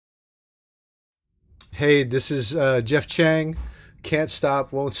Hey, this is Jeff Chang. Can't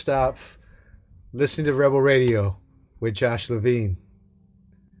stop, won't stop. Listening to Rebel Radio with Josh Levine.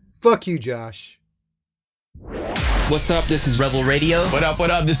 Fuck you, Josh. What's up? This is Rebel Radio. What up, what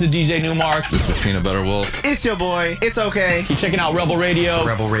up? This is DJ Newmark. This is Peanut Butter Wolf. It's your boy. It's okay. Keep checking out Rebel Radio.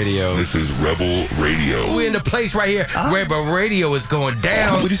 Rebel Radio. This is Rebel Radio. We're in the place right here. Rebel Radio is going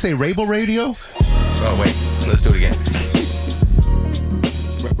down. Would you say Rebel Radio? Oh, wait. Let's do it again.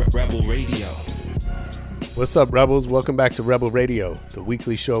 Rebel Radio. What's up, Rebels? Welcome back to Rebel Radio, the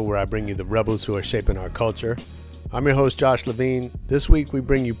weekly show where I bring you the rebels who are shaping our culture. I'm your host, Josh Levine. This week, we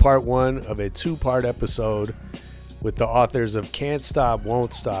bring you part one of a two-part episode with the authors of Can't Stop,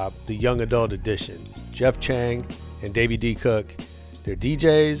 Won't Stop, the Young Adult Edition, Jeff Chang and Davey D. Cook. They're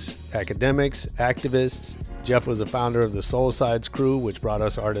DJs, academics, activists. Jeff was a founder of the Soul Sides crew, which brought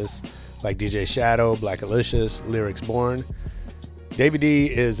us artists like DJ Shadow, Black Alicious, Lyrics Born. Davey D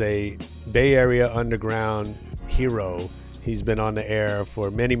is a Bay Area underground hero. He's been on the air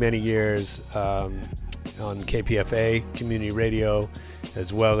for many, many years on KPFA, community radio,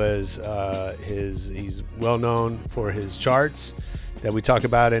 as well as he's well known for his charts that we talk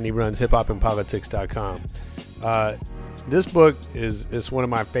about, and he runs hiphopandpolitics.com. This book is one of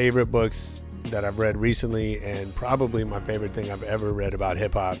my favorite books that I've read recently, and probably my favorite thing I've ever read about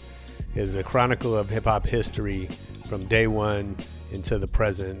hip-hop. It is a chronicle of hip-hop history from day one into the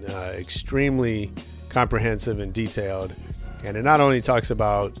present, extremely comprehensive and detailed. And it not only talks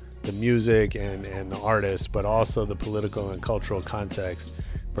about the music and the artists, but also the political and cultural context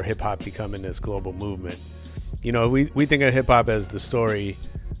for hip-hop becoming this global movement. You know, we think of hip-hop as the story,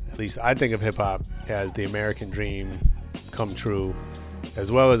 at least I think of hip-hop as the American dream come true,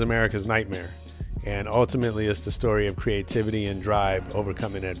 as well as America's nightmare. And ultimately, it's the story of creativity and drive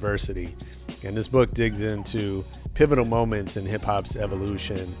overcoming adversity. And this book digs into pivotal moments in hip-hop's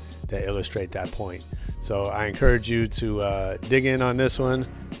evolution that illustrate that point. So I encourage you to dig in on this one.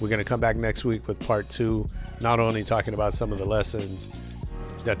 We're going to come back next week with part two, not only talking about some of the lessons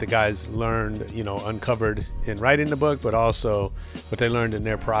that the guys learned, uncovered in writing the book, but also what they learned in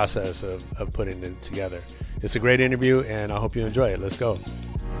their process of putting it together. It's a great interview, and I hope you enjoy it. Let's go.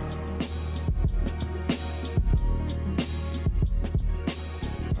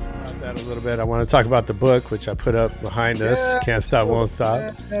 That a little bit. I want to talk about the book, which I put up behind us. Can't Stop, Won't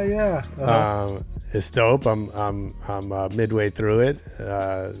Stop. Yeah. It's dope. I'm midway through it,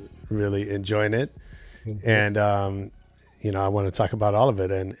 really enjoying it, and I want to talk about all of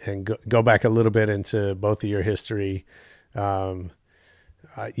it and go back a little bit into both of your history.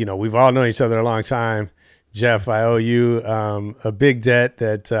 We've all known each other a long time. Jeff, I owe you a big debt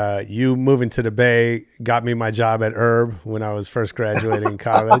that you moving to the Bay got me my job at Herb when I was first graduating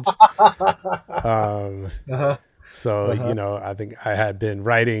college. I think I had been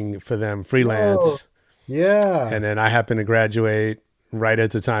writing for them freelance. Oh, yeah. And then I happened to graduate right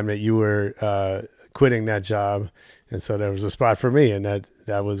at the time that you were quitting that job. And so there was a spot for me. And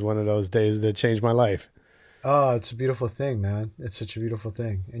that was one of those days that changed my life. Oh, it's a beautiful thing, man. It's such a beautiful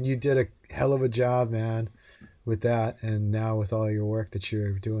thing. And you did a hell of a job, man, with that. And now with all your work that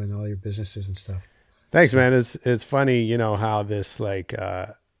you're doing, all your businesses and stuff. Thanks, man. It's funny, how this, I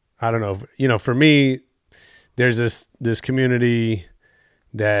don't know, for me, there's this community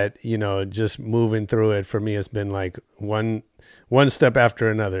that, just moving through it for me has been like one step after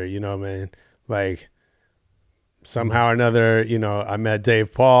another, man. Like somehow or another, I met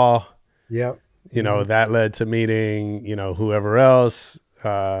Dave Paul. Yep. That led to meeting, whoever else.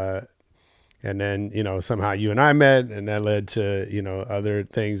 And then, somehow you and I met, and that led to, other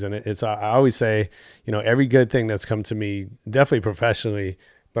things. And I always say, every good thing that's come to me, definitely professionally,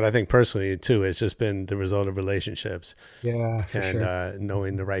 but I think personally too, it's just been the result of relationships. Yeah, for sure.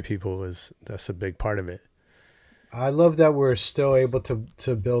 Knowing the right people that's a big part of it. I love that we're still able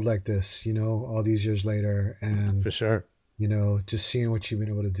to build like this, all these years later. And for sure, just seeing what you've been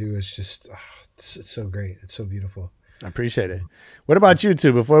able to do is just, it's so great. It's so beautiful. I appreciate it. What about you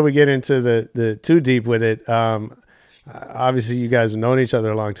two? Before we get into the too deep with it, obviously you guys have known each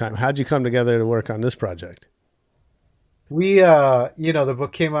other a long time. How'd you come together to work on this project? We, the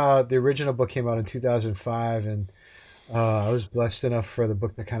book came out, the original book came out in 2005, and I was blessed enough for the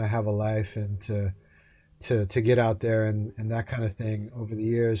book to kind of have a life and to get out there and that kind of thing over the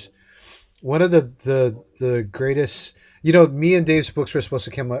years. One of the greatest, me and Dave's books were supposed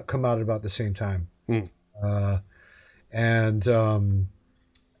to come out at about the same time.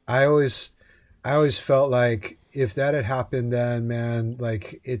 I always felt like if that had happened then, man,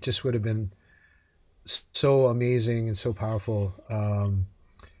 like it just would have been so amazing and so powerful.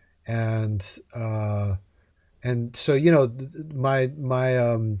 And so, my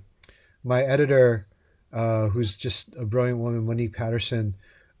editor who's just a brilliant woman, Monique Patterson,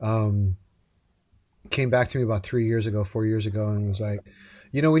 um, came back to me about 3 years ago, 4 years ago, and was like,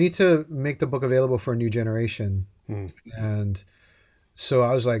 we need to make the book available for a new generation. Mm. And so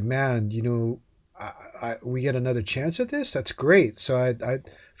I was like, man, we get another chance at this. That's great. So I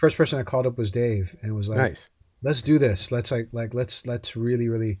first person I called up was Dave, and was like, Nice. let's do this. Let's let's really,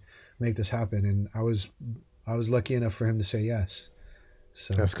 really make this happen. And I was lucky enough for him to say yes.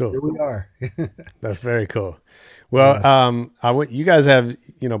 So That's cool. here we are. That's very cool. Well, you guys have,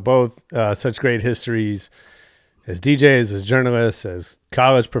 both such great histories as DJs, as journalists, as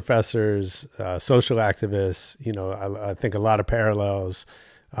college professors, social activists. I think a lot of parallels.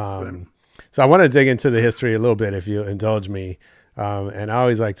 So I want to dig into the history a little bit, if you indulge me. And I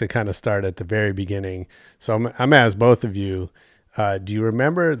always like to kind of start at the very beginning. So I'm going to ask both of you, do you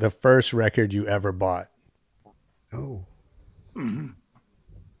remember the first record you ever bought? Oh. Mm-hmm.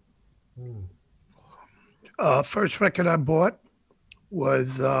 First record I bought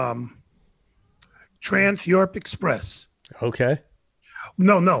was Trans Europe Express. Okay.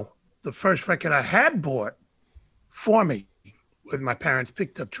 No. The first record I had bought for me was my parents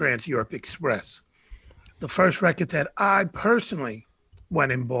picked up Trans Europe Express. The first record that I personally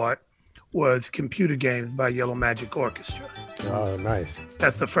went and bought was Computer Games by Yellow Magic Orchestra. Oh, nice.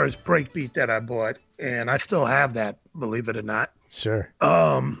 That's the first breakbeat that I bought, and I still have that, believe it or not. Sure.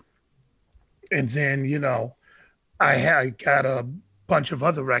 And then, I got a bunch of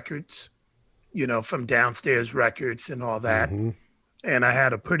other records, from Downstairs Records and all that. Mm-hmm. And I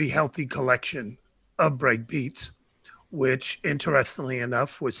had a pretty healthy collection of breakbeats, which, interestingly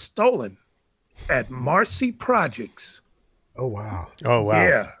enough, was stolen at Marcy Projects. Oh, wow. Oh,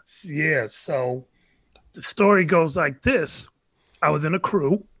 wow. Yeah. So the story goes like this. I was in a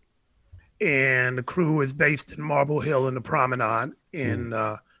crew, and the crew is based in Marble Hill in the Promenade in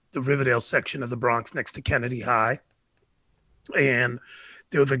the Riverdale section of the Bronx next to Kennedy High. And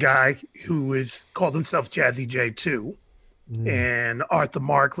there was a guy who called himself Jazzy J2, and Arthur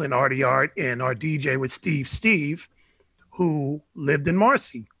Markland, Artie Art, and our DJ was Steve, who lived in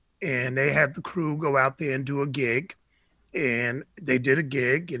Marcy. And they had the crew go out there and do a gig. And they did a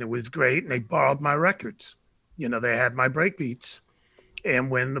gig, and it was great. And they borrowed my records. They had my breakbeats. And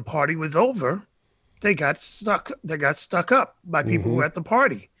when the party was over, they got stuck up by people who were at the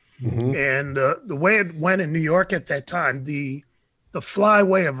party. Mm-hmm. And the way it went in New York at that time, the fly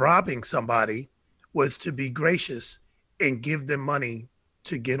way of robbing somebody was to be gracious and give them money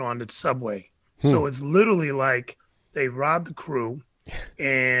to get on the subway. So it's literally like they robbed the crew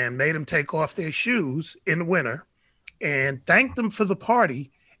and made them take off their shoes in the winter and thanked them for the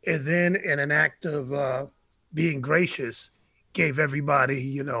party. And then in an act of being gracious, gave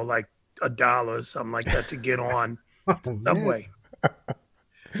everybody, like $1 or something like that to get on the subway.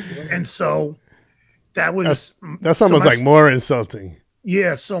 And so that was that's almost like more insulting.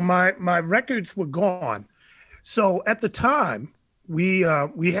 Yeah. So my records were gone. So at the time, we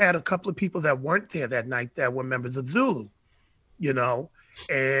had a couple of people that weren't there that night that were members of Zulu,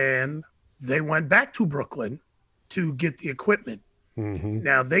 and they went back to Brooklyn to get the equipment. Mm-hmm.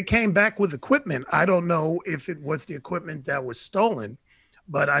 Now they came back with equipment. I don't know if it was the equipment that was stolen,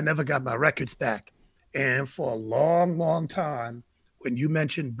 but I never got my records back. And for a long, long time, when you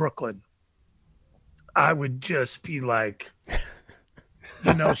mentioned Brooklyn, I would just be like,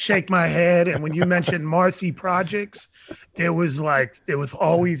 shake my head. And when you mentioned Marcy Projects, there was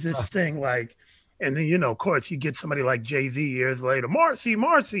always this thing like, and then, of course, you get somebody like Jay-Z years later, Marcy.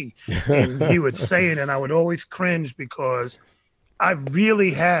 And he would say it, and I would always cringe because I have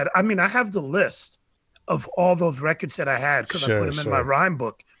the list of all those records that I had because I put them in my rhyme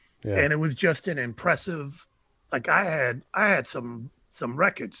book. Yeah. And it was just an impressive, like I had some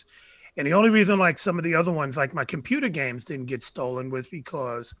records. And the only reason like some of the other ones, like my Computer Games didn't get stolen was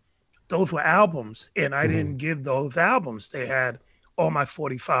because those were albums and I didn't give those albums. They had all my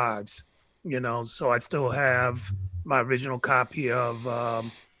 45s, so I still have my original copy of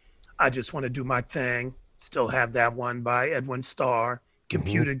I Just Want to Do My Thing. Still have that one by Edwin Starr.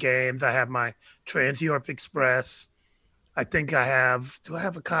 Computer Games. I have my Trans Europe Express. I think do I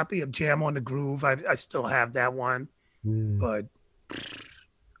have a copy of Jam on the Groove? I still have that one. But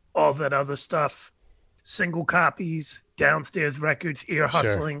all that other stuff, single copies, Downstairs Records, ear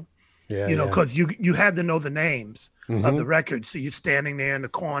hustling, because you had to know the names of the records. So you're standing there in the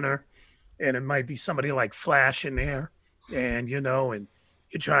corner and it might be somebody like Flash in there and, and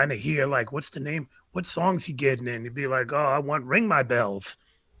you're trying to hear like, what's the name? What songs you getting in? You'd be like, oh, I want Ring My Bells.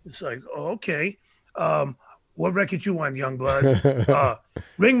 It's like, oh, okay. What record you want, young blood?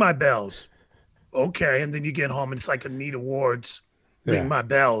 Ring My Bells. Okay. And then you get home and it's like Anita Ward's ring Yeah. my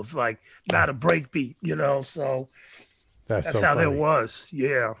bells, like not a break beat, so That's that's so how there funny. was.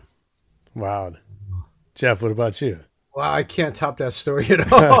 Yeah. Wow. Jeff, what about you? Well, I can't top that story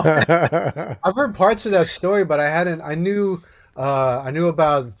at all. I've heard parts of that story, but I hadn't. I knew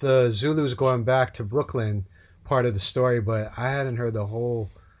about the Zulus going back to Brooklyn, part of the story, but I hadn't heard the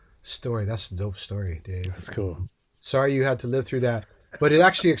whole story. That's a dope story, Dave. That's cool. Sorry you had to live through that, but it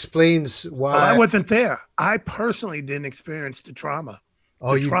actually explains Well, I why. wasn't there. I personally didn't experience the trauma.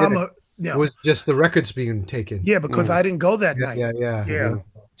 Oh, The you did. trauma, It was just the records being taken. yeah, because I didn't go that Yeah, night. yeah, yeah. Yeah,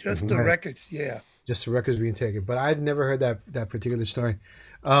 just the Right. records. Yeah. Just the records being taken. But I'd never heard that particular story.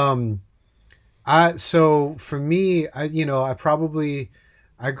 So for me, I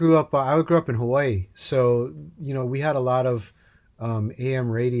grew up in Hawaii, so we had a lot of AM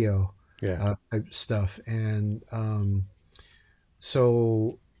radio Yeah. type stuff, and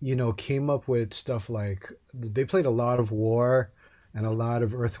so came up with stuff like they played a lot of War and a lot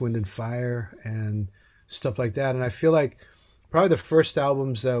of Earth, Wind and Fire and stuff like that, and I feel like probably the first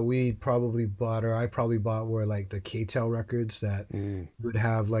albums that we probably bought or I probably bought were like the K-Tel records that would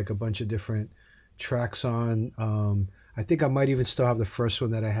have like a bunch of different tracks on. I think I might even still have the first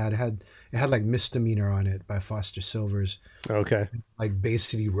one that I had. It had like Misdemeanor on it by Foster Silvers, Okay. like Bay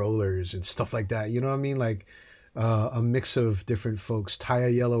City Rollers and stuff like that. You know what I mean? Like a mix of different folks. Tie a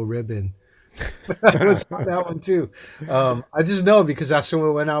Yellow Ribbon. It was on that one too. I just know because that's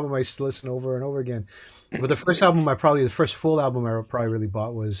one album I used to listen over and over again. But the first album the first full album I probably really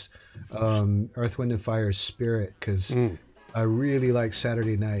bought was Earth, Wind and Fire's Spirit, because I really like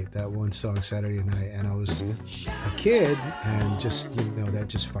Saturday Night, that one song Saturday Night, and I was a kid and just that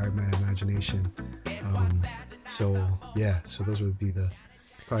just fired my imagination. So those would be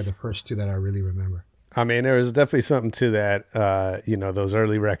probably the first two that I really remember. I mean, there was definitely something to that. Those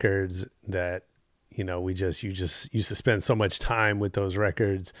early records that you just used to spend so much time with those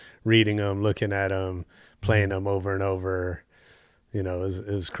records, reading them, looking at them, playing them over and over. It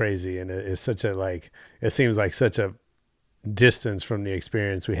was crazy, and it's such a it seems like such a distance from the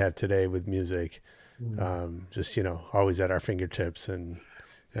experience we have today with music. Just always at our fingertips and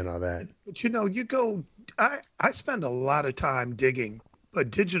all that. But you go. I spend a lot of time digging,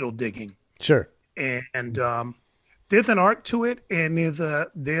 but digital digging. Sure. And there's an art to it, and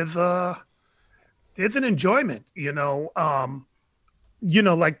there's an enjoyment,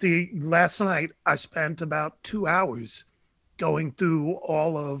 like the last night I spent about 2 hours going through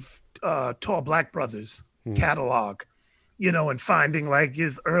all of Tall Black Brothers catalog, and finding like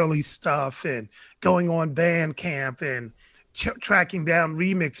his early stuff and going on Bandcamp and tracking down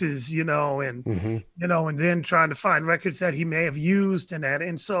remixes, and then trying to find records that he may have used and that.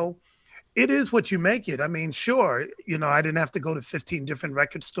 And so it is what you make it. I mean, sure, I didn't have to go to 15 different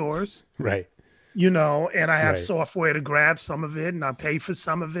record stores. Right. And I have Right. software to grab some of it and I pay for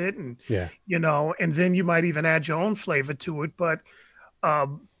some of it. And, Yeah. And then you might even add your own flavor to it. But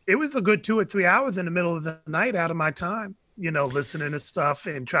it was a good 2 or 3 hours in the middle of the night out of my time, listening to stuff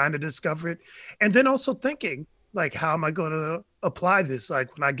and trying to discover it. And then also thinking, like, how am I going to apply this?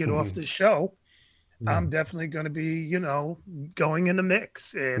 Like when I get off the show, I'm definitely going to be, going in the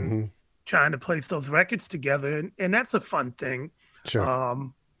mix and trying to place those records together. And that's a fun thing.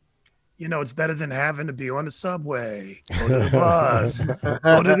 Sure. It's better than having to be on the subway, go to the bus,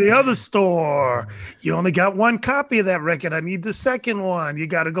 go to the other store. You only got one copy of that record. I need the second one. You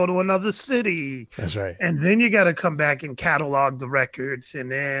got to go to another city. That's right. And then you got to come back and catalog the records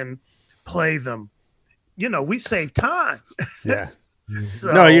and then play them. We save time. Yeah.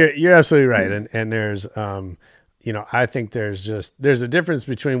 So, No, you're absolutely right. And there's, I think there's a difference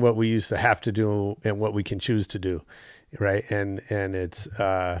between what we used to have to do and what we can choose to do. Right. And it's,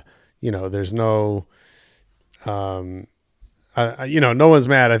 there's no, no one's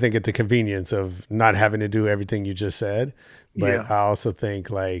mad, I think, at the convenience of not having to do everything you just said. But Yeah. I also think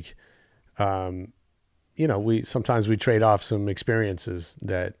sometimes we trade off some experiences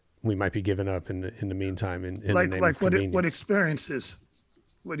that we might be giving up in the meantime. In the name of what convenience. experiences?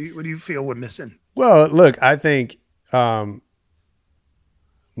 What do you feel we're missing? Well, look, I think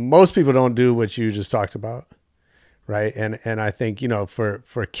most people don't do what you just talked about, right? And I think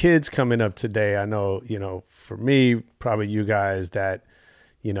for kids coming up today, I know for me, probably you guys that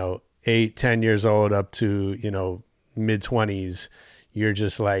 8-10 years old up to mid-20s, you're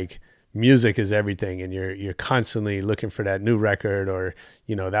just like, music is everything, and you're constantly looking for that new record, or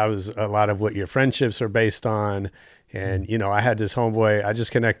that was a lot of what your friendships are based on. And I had this homeboy, I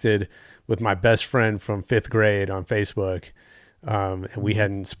just connected with my best friend from 5th grade on Facebook, and we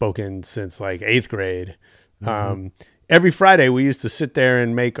hadn't spoken since like 8th grade. Every Friday we used to sit there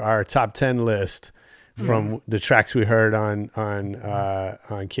and make our top 10 list, from the tracks we heard on KMAL,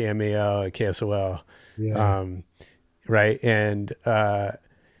 KSOL, Yeah. right? And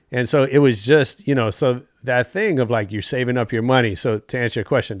so it was just, so that thing of like you're saving up your money. So to answer your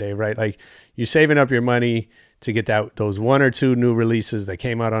question, Dave, right? Like you're saving up your money to get those one or two new releases that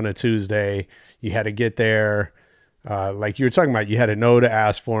came out on a Tuesday. You had to get there. Like you were talking about, you had to know to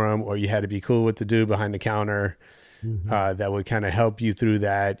ask for them, or you had to be cool with the dude behind the counter that would kind of help you through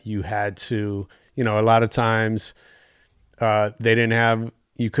that. You had to, a lot of times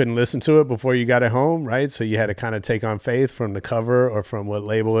you couldn't listen to it before you got it home, right? So you had to kind of take on faith from the cover or from what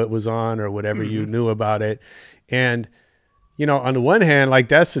label it was on or whatever you knew about it. And, on the one hand, like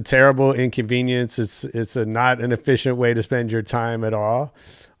that's a terrible inconvenience. It's not an efficient way to spend your time at all.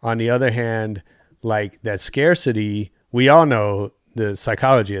 On the other hand, like that scarcity, we all know the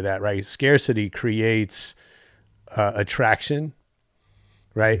psychology of that, right? Scarcity creates attraction,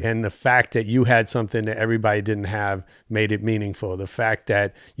 right? And the fact that you had something that everybody didn't have made it meaningful. The fact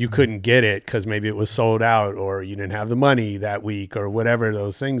that you couldn't get it because maybe it was sold out or you didn't have the money that week or whatever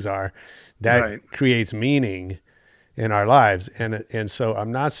those things are, that creates meaning in our lives. And so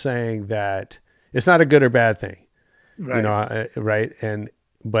I'm not saying that it's not a good or bad thing, right?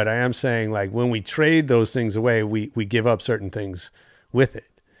 But I am saying like when we trade those things away, we give up certain things with it.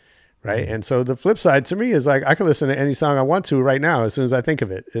 Right. And so the flip side to me is like, I can listen to any song I want to right now. As soon as I think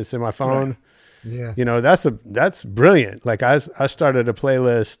of it, it's in my phone. Right. Yeah. That's brilliant. Like I started a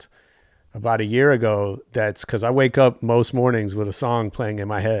playlist about a year ago. That's cause I wake up most mornings with a song playing in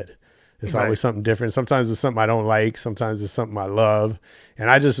my head. It's always something different. Sometimes it's something I don't like. Sometimes it's something I love. And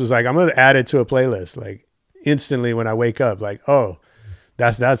I just was like, I'm going to add it to a playlist. Like instantly when I wake up, like, oh,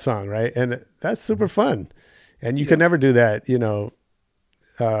 that's that song. Right. And that's super fun. And you can never do that,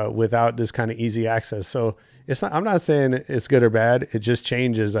 without this kind of easy access. So I'm not saying it's good or bad. It just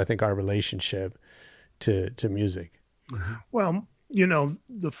changes, I think, our relationship to music. Well,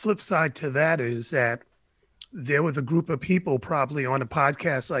 the flip side to that is that there was a group of people probably on a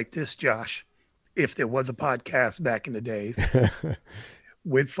podcast like this, Josh, if there was a podcast back in the days,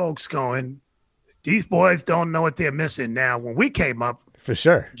 with folks going, these boys don't know what they're missing. Now, when we came up, for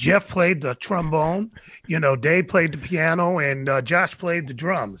sure, Jeff played the trombone, Dave played the piano, and Josh played the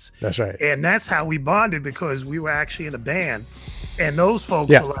drums. That's right. And that's how we bonded because we were actually in a band. And those folks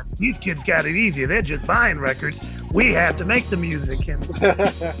were like, these kids got it easy. They're just buying records. We had to make the music. And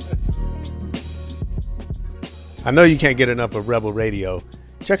I know you can't get enough of Rebel Radio.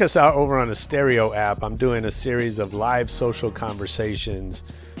 Check us out over on the Stereo app. I'm doing a series of live social conversations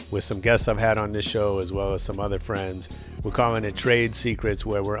with some guests I've had on this show, as well as some other friends. We're calling it Trade Secrets,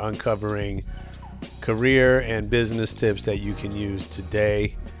 where we're uncovering career and business tips that you can use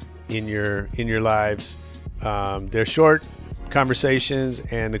today in your lives. They're short conversations,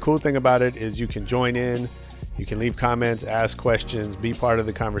 and the cool thing about it is you can join in, you can leave comments, ask questions, be part of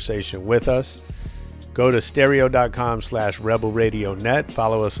the conversation with us. Go to stereo.com/rebelradionet,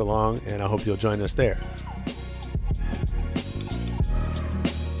 follow us along, and I hope you'll join us there.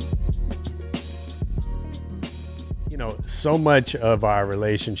 So much of our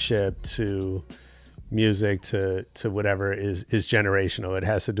relationship to music, to whatever is generational. It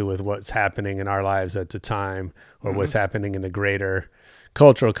has to do with what's happening in our lives at the time, or what's happening in the greater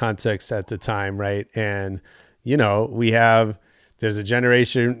cultural context at the time, right? And, there's a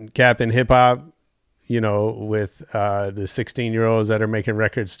generation gap in hip hop, with the 16-year-olds that are making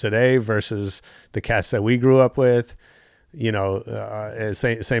records today versus the cats that we grew up with,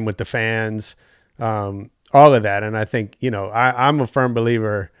 same with the fans. All of that. And I think, I'm a firm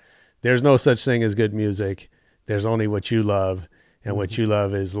believer there's no such thing as good music. There's only what you love. And what you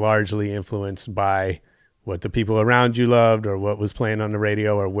love is largely influenced by what the people around you loved, or what was playing on the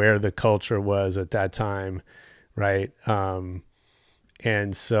radio, or where the culture was at that time. Right. And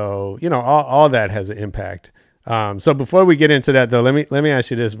so, all that has an impact. So before we get into that, though, let me ask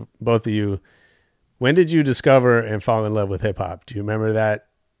you this, both of you. When did you discover and fall in love with hip hop? Do you remember that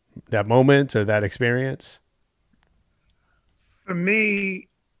moment or that experience? for me,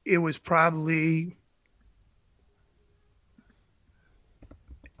 it was probably,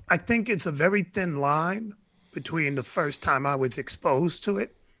 I think it's a very thin line between the first time I was exposed to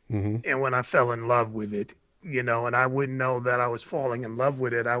it and when I fell in love with it, and I wouldn't know that I was falling in love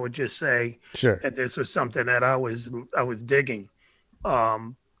with it. I would just say that this was something that I was digging.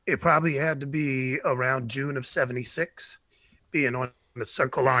 It probably had to be around June of '76, being on the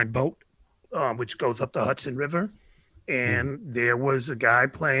Circle Line boat, which goes up the Hudson River. And there was a guy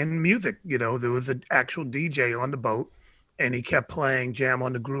playing music, there was an actual DJ on the boat, and he kept playing Jam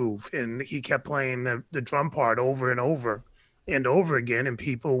on the Groove, and he kept playing the drum part over and over and over again. And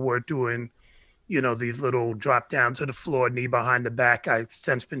people were doing, these little drop down to the floor, knee behind the back. I've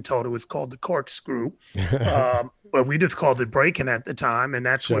since been told it was called the corkscrew. But we just called it breaking at the time. And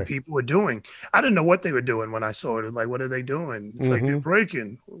that's Sure. what people were doing. I didn't know what they were doing when I saw it. Like, what are they doing? It's like, they're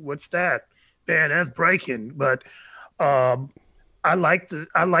breaking. What's that? Man, that's breaking. But I like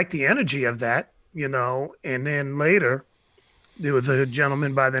the energy of that, and then later there was a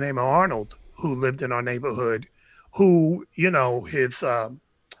gentleman by the name of Arnold who lived in our neighborhood who, his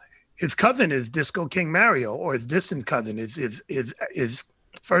cousin is Disco King Mario, or his distant cousin his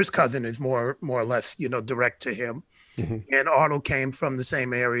first cousin is more or less, direct to him. And Arnold came from the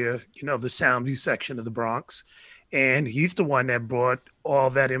same area, the Soundview section of the Bronx. And he's the one that brought all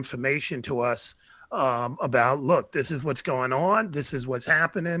that information to us about, look, this is what's going on. This is what's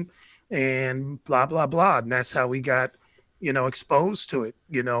happening, and blah, blah, blah. And that's how we got, exposed to it,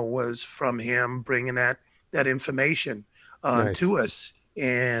 was from him bringing that information Nice. to us.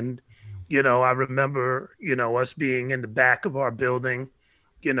 And, I remember, us being in the back of our building,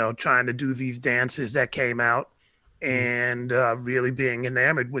 trying to do these dances that came out, and really being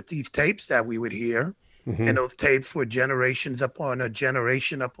enamored with these tapes that we would hear. And those tapes were generations upon a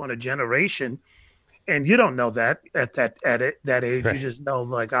generation upon a generation. And you don't know that at that age. Right. You just know,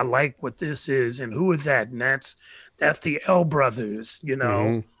 like, I like what this is, and who is that? And that's the L Brothers,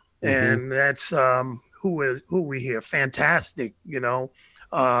 and that's who we hear. Fantastic,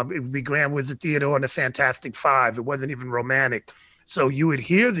 it began with the theater on the Fantastic Five. It wasn't even romantic. So you would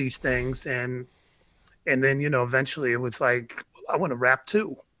hear these things, and then, eventually it was like, I want to rap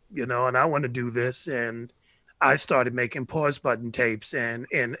too, and I want to do this. And I started making pause button tapes and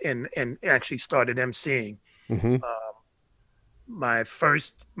actually started emceeing. My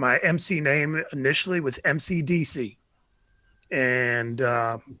MC name initially was MCDC. And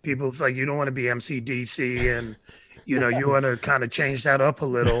people was like, you don't want to be MCDC, and you want to kind of change that up a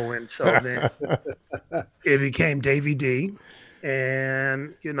little. And so then it became Davey D.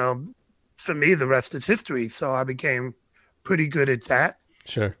 And, for me, the rest is history. So I became pretty good at that.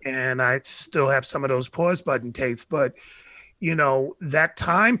 Sure. And I still have some of those pause button tapes. But, that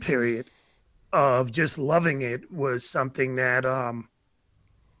time period of just loving it was something that,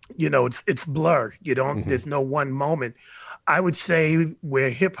 it's blurred. You don't, there's no one moment. I would say where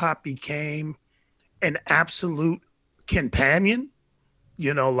hip hop became an absolute companion,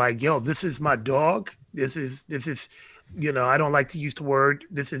 like, yo, this is my dog. This is, I don't like to use the word,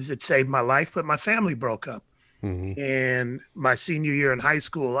 it saved my life, but my family broke up. And my senior year in high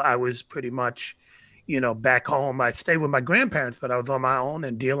school, I was pretty much, back home. I stayed with my grandparents, but I was on my own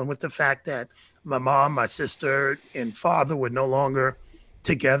and dealing with the fact that my mom, my sister, and father were no longer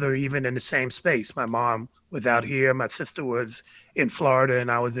together, even in the same space. My mom was out here, my sister was in Florida, and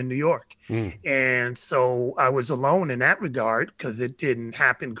I was in New York. And so I was alone in that regard, because it didn't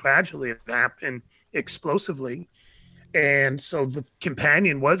happen gradually, it happened explosively. And so the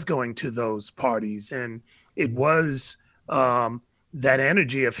companion was going to those parties, and it was that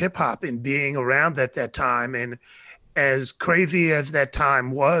energy of hip hop and being around at that time. And as crazy as that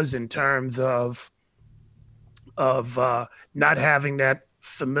time was in terms of not having that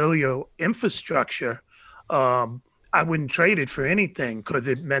familiar infrastructure, I wouldn't trade it for anything, because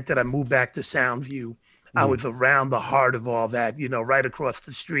it meant that I moved back to Soundview. I was around the heart of all that, right across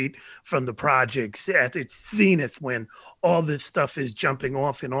the street from the projects at its zenith, when all this stuff is jumping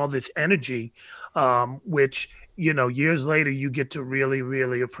off and all this energy, which, years later you get to really,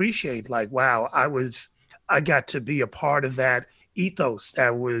 really appreciate. Like, wow, I got to be a part of that ethos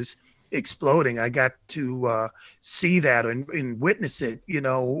that was exploding. I got to see that and witness it,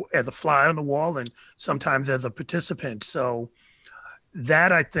 as a fly on the wall and sometimes as a participant. So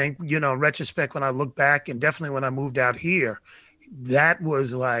that, I think, in retrospect, when I look back, and definitely when I moved out here, that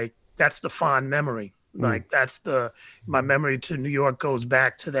was like, that's the fond memory. Like, that's my memory to New York goes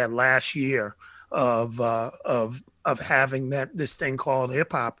back to that last year of having this thing called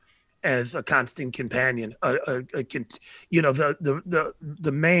hip hop as a constant companion, the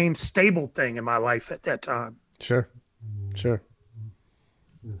main stable thing in my life at that time. Sure.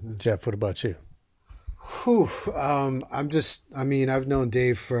 Jeff, what about you? Whew, I've known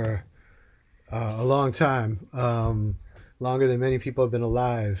Dave for a long time, longer than many people have been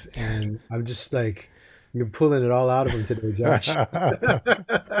alive, and I'm just like, you're pulling it all out of him today, Josh.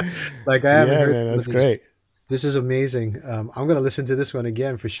 Like, I haven't heard. Man, that's great. This is amazing. I'm going to listen to this one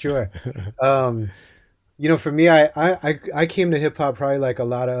again for sure. For me, I came to hip hop probably like a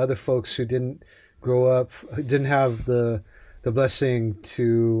lot of other folks who didn't grow up, didn't have the blessing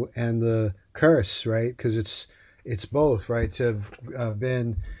to, and the curse, right? Because it's both, right? To have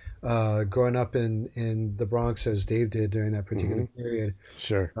been growing up in the Bronx as Dave did during that particular period.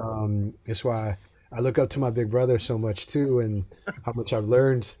 Sure. It's why I look up to my big brother so much too, and how much I've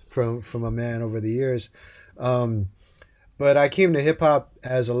learned from a man over the years. But I came to hip hop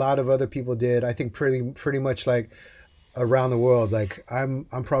as a lot of other people did. I think pretty much like around the world. Like I'm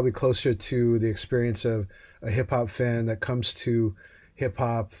probably closer to the experience of a hip hop fan that comes to hip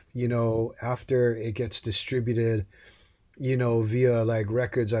hop, after it gets distributed, via like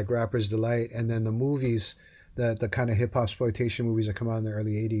records like Rapper's Delight, and then the movies, the kind of hip hop exploitation movies that come out in the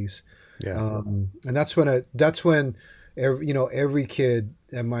early '80s. Yeah. And that's when every kid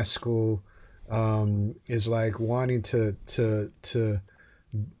at my school is like wanting to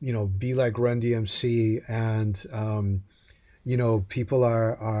be like Run DMC, and people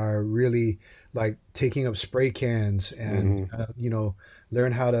are really like taking up spray cans and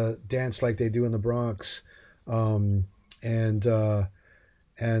learn how to dance like they do in the Bronx. And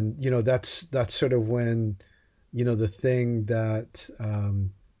that's sort of when the thing that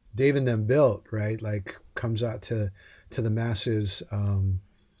Dave and them built, right, like comes out to the masses.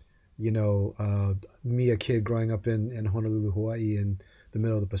 Me, a kid growing up in Honolulu, Hawaii, in the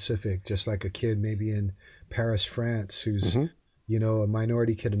middle of the Pacific, just like a kid maybe in Paris, France, who's a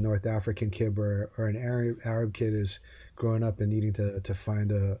minority kid, a North African kid, or an Arab kid is growing up and needing to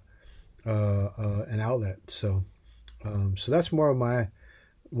find an outlet. So that's more of my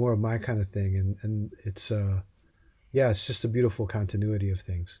kind of thing, and it's it's just a beautiful continuity of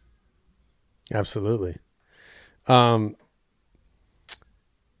things. Absolutely.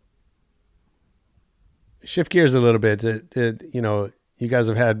 Shift gears a little bit. You guys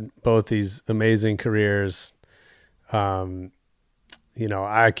have had both these amazing careers. I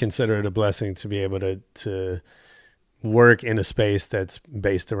consider it a blessing to be able to work in a space that's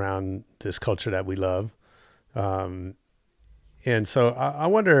based around this culture that we love. And so I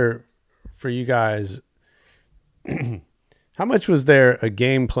wonder for you guys, how much was there a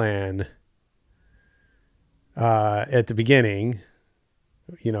game plan at the beginning,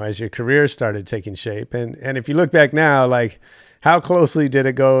 as your career started taking shape? And if you look back now, like, how closely did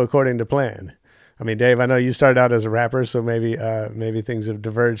it go according to plan? I mean, Dave, I know you started out as a rapper, so maybe things have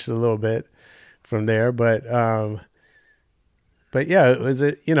diverged a little bit from there, but yeah, was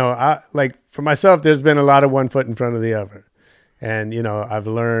it, like for myself, there's been a lot of one foot in front of the other. And, I've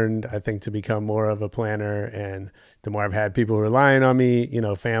learned, I think, to become more of a planner, and the more I've had people relying on me,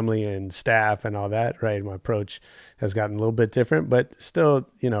 family and staff and all that, right? My approach has gotten a little bit different, but still,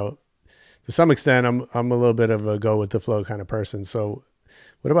 to some extent, I'm a little bit of a go with the flow kind of person. So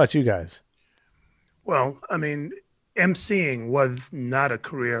what about you guys? Well, I mean, emceeing was not a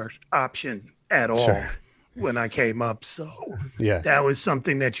career option at all. Sure. When I came up. So yeah, that was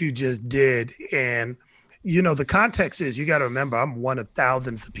something that you just did. And, the context is, you got to remember, I'm one of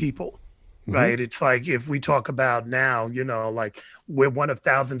thousands of people, right? It's like, if we talk about now, like we're one of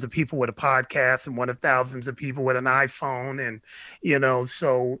thousands of people with a podcast and one of thousands of people with an iPhone. And,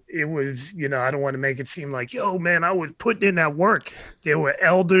 so it was, I don't want to make it seem like, yo, man, I was putting in that work. There were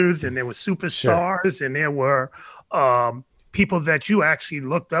elders and there were superstars, and there were, people that you actually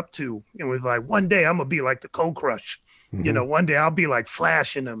looked up to and was like, one day I'm gonna be like the Cold Crush, one day I'll be like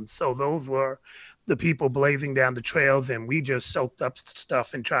flashing them. So those were the people blazing down the trails, and we just soaked up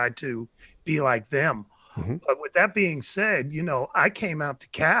stuff and tried to be like them. But with that being said, I came out to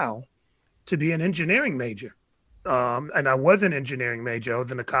Cal to be an engineering major. And I was an engineering major. I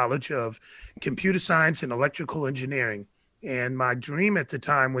was in a college of computer science and electrical engineering. And my dream at the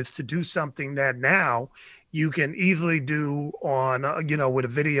time was to do something that now you can easily do on, with a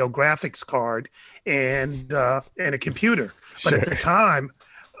video graphics card and a computer. But at the time,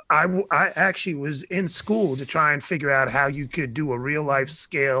 I actually was in school to try and figure out how you could do a real life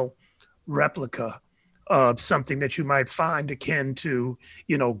scale replica of something that you might find akin to,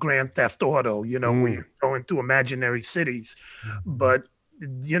 Grand Theft Auto, when you're going through imaginary cities. But,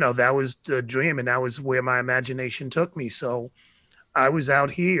 that was the dream, and that was where my imagination took me. So I was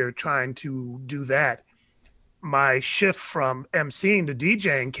out here trying to do that. My shift from emceeing to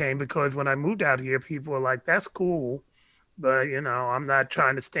DJing came because when I moved out here, people were like, that's cool, but I'm not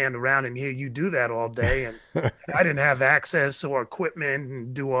trying to stand around and hear you do that all day. And I didn't have access or equipment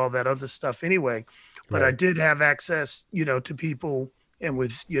and do all that other stuff anyway. But I did have access, to people, and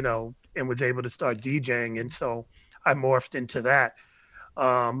was able to start DJing. And so I morphed into that.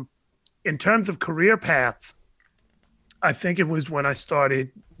 In terms of career path, I think it was when I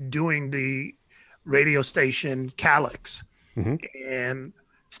started doing the radio station Calix and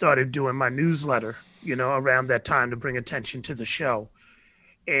started doing my newsletter, around that time to bring attention to the show.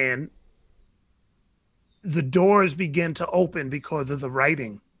 And the doors began to open because of the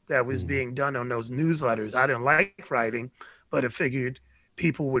writing that was being done on those newsletters. I didn't like writing, but I figured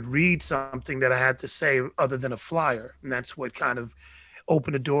people would read something that I had to say other than a flyer. And that's what kind of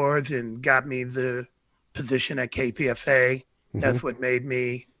opened the doors and got me the position at KPFA. That's what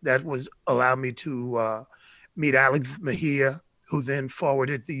allowed me to meet Alex Mejia, who then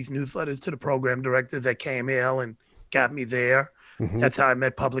forwarded these newsletters to the program directors at KML and got me there. That's how I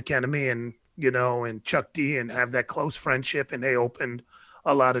met Public Enemy and Chuck D, and have that close friendship, and they opened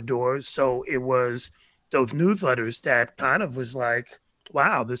a lot of doors. So it was those newsletters that kind of was like,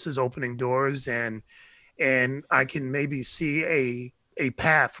 wow, this is opening doors, and I can maybe see a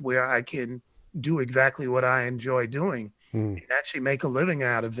path where I can do exactly what I enjoy doing and actually make a living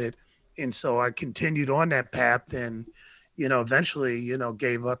out of it. And so I continued on that path, and eventually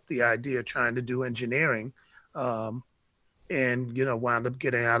gave up the idea of trying to do engineering, and wound up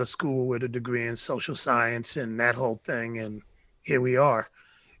getting out of school with a degree in social science and that whole thing. And here we are,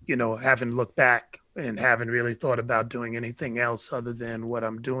 haven't looked back and haven't really thought about doing anything else other than what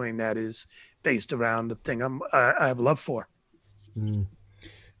I'm doing that is based around the thing I have love for. And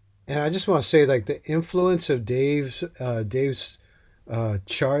I just want to say, like, the influence of Dave's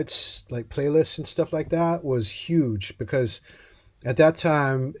charts, like playlists and stuff like that, was huge, because at that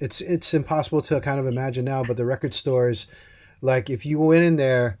time it's impossible to kind of imagine now, but the record stores, like, if you went in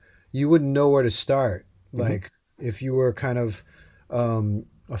there, you wouldn't know where to start. Like, if you were kind of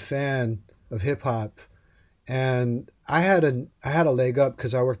a fan of hip hop. And I had a leg up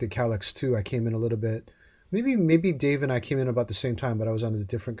because I worked at Calix too. I came in a little bit, maybe Dave and I came in about the same time, but I was on a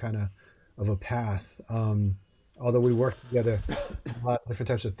different kind of a path. Although we worked together a lot of different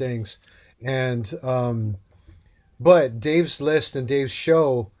types of things. And but Dave's list and Dave's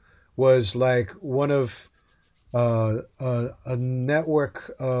show was like one of a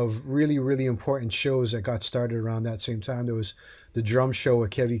network of really, really important shows that got started around that same time. There was the drum show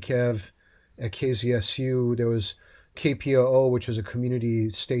at Kevy Kev at KZSU. There was KPOO, which was a community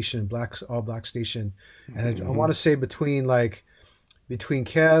station, all black station. And I want to say between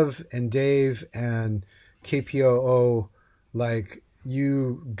Kev and Dave and KPOO, like,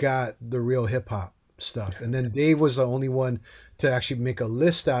 you got the real hip hop stuff. And then Dave was the only one to actually make a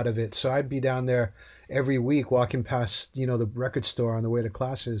list out of it. So I'd be down there every week walking past, the record store on the way to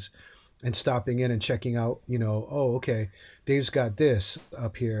classes and stopping in and checking out, oh, okay, Dave's got this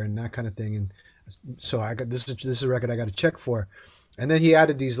up here and that kind of thing. And so I got this is a record I got to check for. And then he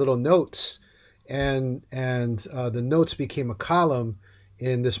added these little notes, and the notes became a column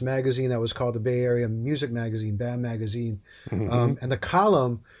in this magazine that was called the Bay Area Music Magazine, BAM Magazine. And the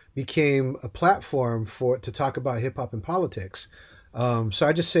column became a platform to talk about hip hop and politics. So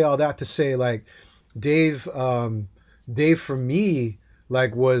I just say all that to say, like, Dave for me,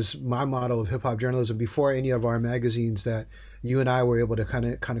 like, was my model of hip hop journalism before any of our magazines that you and I were able to kind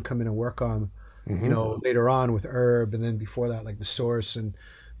of come in and work on, later on with Herb, and then before that, like The Source and,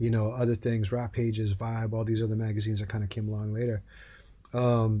 other things, Rap Pages, Vibe, all these other magazines that kind of came along later.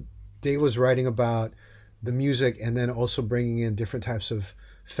 Dave was writing about the music and then also bringing in different types of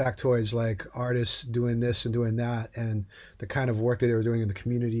factoids, like artists doing this and doing that, and the kind of work that they were doing in the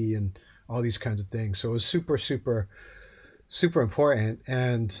community and all these kinds of things. So it was super, super, super important.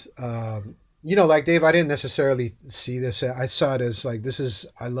 And, like Dave, I didn't necessarily see this. I saw it as like,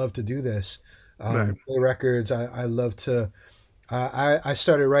 I love to do this. Play records. I love to, I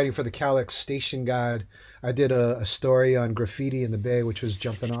started writing for the Calix Station Guide. I did a story on graffiti in the Bay, which was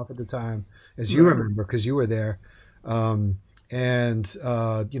jumping off at the time, as you remember, because you were there. And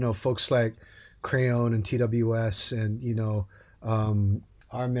folks like Crayon and TWS and,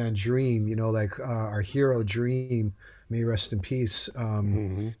 our man Dream, like our hero Dream, may rest in peace.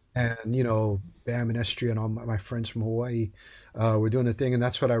 And, Bam and Estria and all my friends from Hawaii were doing the thing. And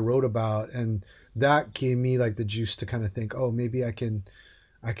that's what I wrote about. And that gave me like the juice to kind of think, oh, maybe I can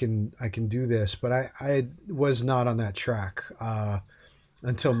do this. But I was not on that track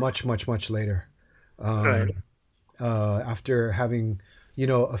until much, much, much later. After having,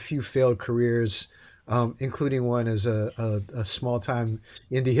 a few failed careers, including one as a small time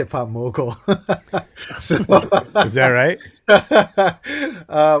indie hip hop mogul. So, is that right?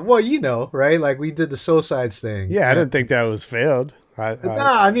 Well, right? Like, we did the Soul Sides thing. Yeah, I didn't think that was failed.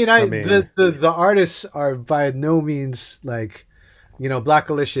 The artists are by no means like, Black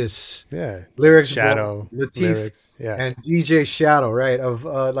Alicious, Lyrics, Shadow, Latif, Lyrics, and DJ Shadow, right? Of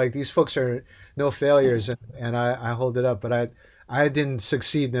like, these folks are no failures, and I hold it up, but I didn't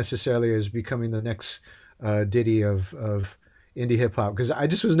succeed necessarily as becoming the next Diddy of indie hip hop, because I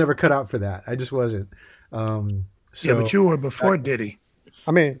just was never cut out for that. I just wasn't. But you were before Diddy.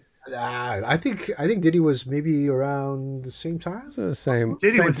 I mean, I think Diddy was maybe around the same time. It's the same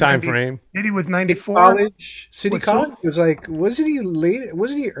Diddy same was time 90 frame. Diddy was 94. College, City Was so- College was like, wasn't he late?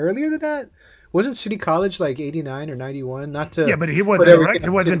 Wasn't he earlier than that? Wasn't City College like 89 or 91? Not to Yeah, but he put wasn't everything he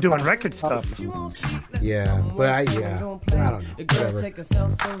on wasn't City doing College. record stuff. Yeah, but I don't know. Whatever.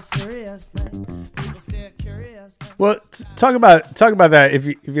 Well, talk about that if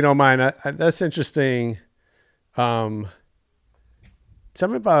you don't mind. That's interesting. Tell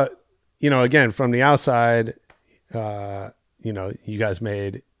me about, again, from the outside, you guys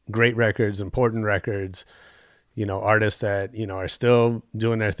made great records, important records, artists that, are still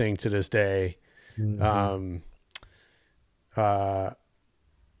doing their thing to this day. Mm-hmm.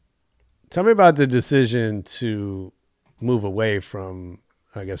 Tell me about the decision to move away from,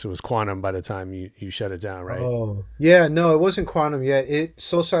 I guess it was Quantum by the time you shut it down, right? Oh, yeah, no, it wasn't Quantum yet.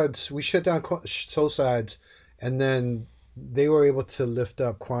 Soulsides, we shut down Soulsides, and then they were able to lift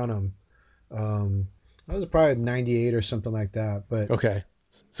up Quantum. That was probably 98 or something like that. But Okay.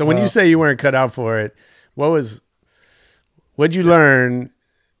 So when you say you weren't cut out for it, what'd you learn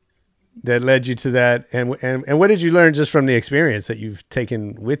that led you to that? And what did you learn just from the experience that you've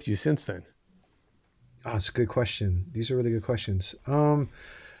taken with you since then? Oh, it's a good question. These are really good questions. It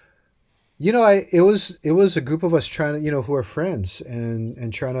was a group of us trying to, who are friends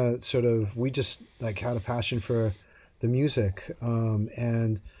and trying to sort of, we just like had a passion for the music.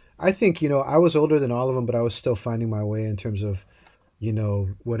 And I think, I was older than all of them, but I was still finding my way in terms of,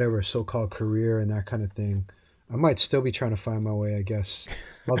 whatever so-called career and that kind of thing. I might still be trying to find my way, I guess.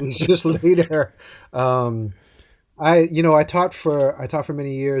 All these years later. I taught for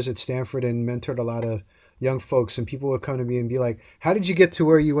many years at Stanford and mentored a lot of young folks, and people would come to me and be like, "How did you get to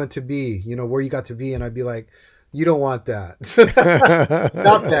where you went to be? Where you got to be?" And I'd be like, "You don't want that. Stop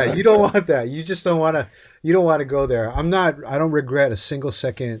that. You don't want that. You just don't want to. You don't want to go there." I don't regret a single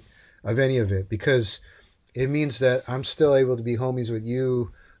second of any of it, because it means that I'm still able to be homies with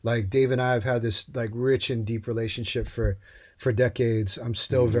you. Like Dave and I have had this like rich and deep relationship for decades. I'm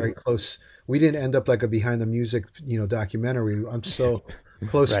still very close. We didn't end up like a behind the music, documentary. I'm still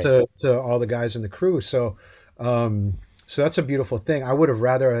close Right. to all the guys in the crew. So that's a beautiful thing. I would have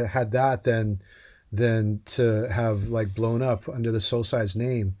rather had that than to have like blown up under the Soulside's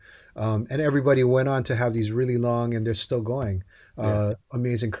name. And everybody went on to have these really long, and they're still going,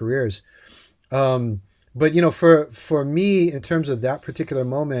 amazing careers. But for me, in terms of that particular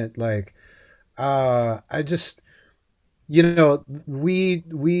moment, like, I just, we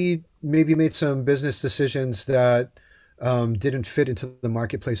maybe made some business decisions that didn't fit into the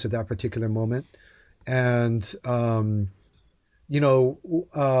marketplace at that particular moment, and you know,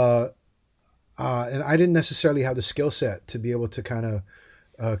 and I didn't necessarily have the skill set to be able to kind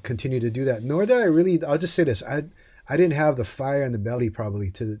of continue to do that. Nor did I really. I'll just say this: I didn't have the fire in the belly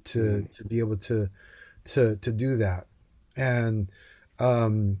probably to be able to do that, and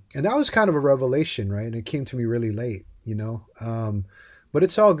that was kind of a revelation, right? And it came to me really late, but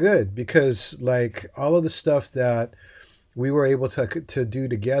it's all good, because like all of the stuff that we were able to do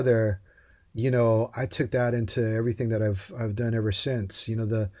together, I took that into everything that I've done ever since.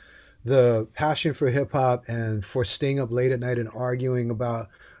 The passion for hip hop and for staying up late at night and arguing about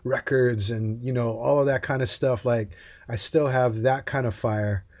records and all of that kind of stuff. Like I still have that kind of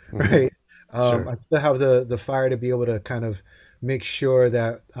fire, right? Sure. I still have the fire to be able to kind of make sure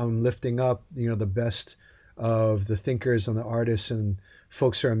that I'm lifting up the best of the thinkers and the artists and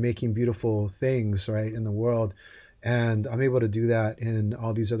folks who are making beautiful things right in the world, and I'm able to do that in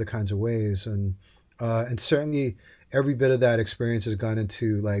all these other kinds of ways. And certainly every bit of that experience has gone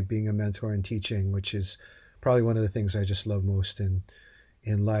into like being a mentor and teaching, which is probably one of the things I just love most in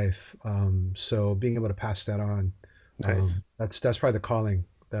life. So being able to pass that on, Nice. That's probably the calling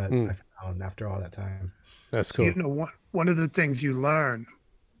that I found after all that time. That's cool. One of the things you learn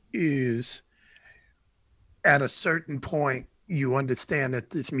is at a certain point, you understand that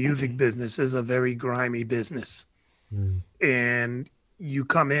this music business is a very grimy business. And you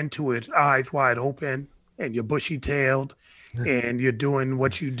come into it eyes wide open, and you're bushy tailed, and you're doing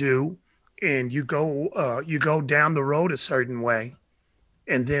what you do, and you go down the road a certain way.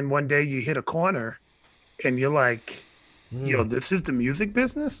 And then one day you hit a corner and you're like, this is the music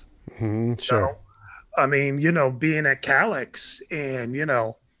business. Sure. I mean, being at Calix and,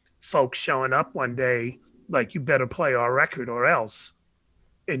 folks showing up one day, like, you better play our record or else.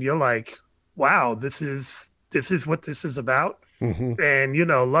 And you're like, wow, this is what this is about. And,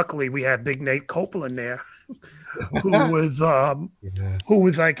 luckily we had Big Nate Copeland there who was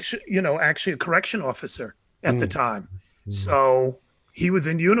like, actually a correction officer at the time. So he was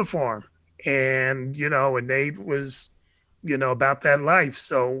in uniform, and, and Nate was about that life.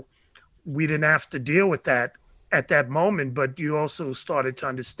 So we didn't have to deal with that at that moment, but you also started to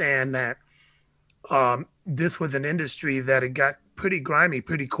understand that this was an industry that it got pretty grimy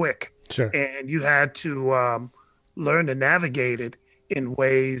pretty quick. Sure. And you had to learn to navigate it in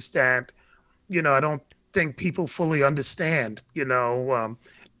ways that, I don't think people fully understand,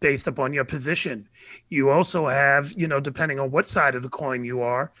 based upon your position. You also have, depending on what side of the coin you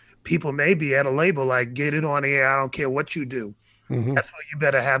are, people may be at a label like, get it on air, I don't care what you do. That's why you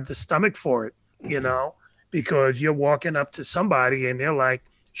better have the stomach for it, because you're walking up to somebody and they're like,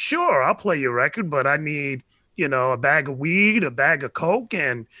 sure, I'll play your record, but I need, a bag of weed, a bag of Coke,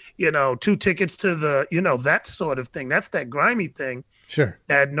 and, 2 tickets to the, that sort of thing. That's that grimy thing. Sure.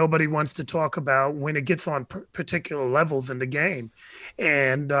 That nobody wants to talk about when it gets on particular levels in the game.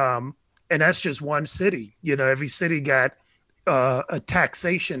 And that's just one city. Every city got a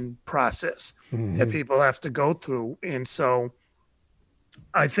taxation process that people have to go through. And so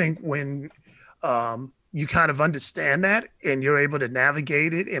I think when you kind of understand that and you're able to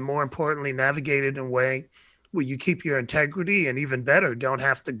navigate it, and more importantly, navigate it in a way where you keep your integrity, and even better, don't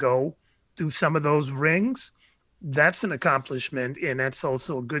have to go through some of those rings, that's an accomplishment, and that's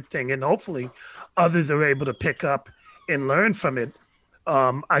also a good thing. And hopefully others are able to pick up and learn from it.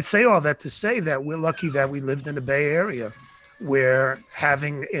 I say all that to say that we're lucky that we lived in the Bay Area, where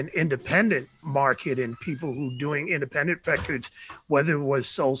having an independent market and people who doing independent records, whether it was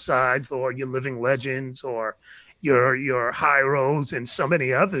Soul Sides or your Living Legends or your High Roads and so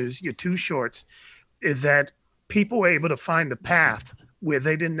many others, your Too Shorts, is that people were able to find a path where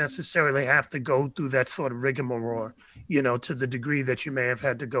they didn't necessarily have to go through that sort of rigmarole, to the degree that you may have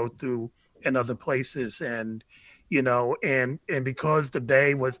had to go through in other places. And, and because the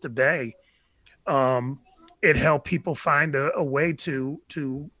Bay was the Bay, it helped people find a way to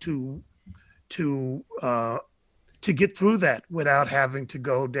get through that without having to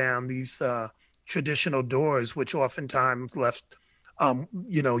go down these traditional doors, which oftentimes left,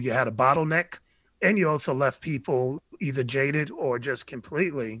 you had a bottleneck, and you also left people either jaded or just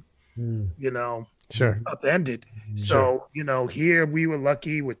completely, Sure. upended. So, here we were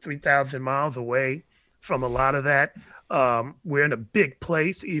lucky, with 3,000 miles away from a lot of that. We're in a big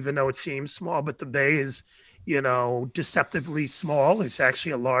place, even though it seems small, but the Bay is, deceptively small. It's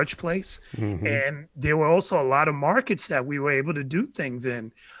actually a large place. And there were also a lot of markets that we were able to do things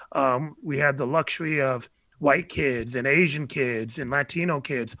in. We had the luxury of white kids and Asian kids and Latino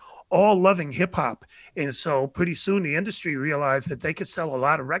kids all loving hip hop. And so pretty soon the industry realized that they could sell a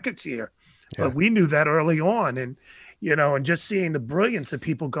lot of records here. Yeah. But we knew that early on. And, and just seeing the brilliance of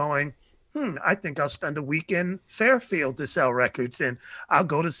people going, I think I'll spend a week in Fairfield to sell records, and I'll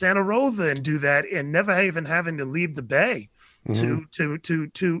go to Santa Rosa and do that, and never even having to leave the Bay to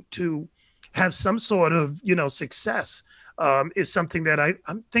have some sort of, success, is something that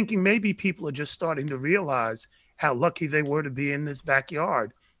I'm thinking maybe people are just starting to realize how lucky they were to be in this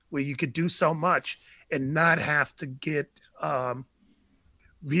backyard where you could do so much and not have to get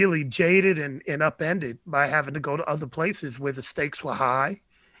really jaded and upended by having to go to other places where the stakes were high.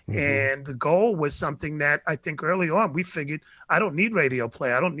 And the goal was something that I think early on we figured, I don't need radio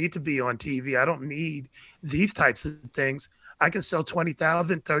play. I don't need to be on TV. I don't need these types of things. I can sell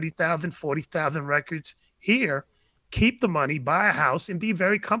 20,000, 30,000, 40,000 records here, keep the money, buy a house, and be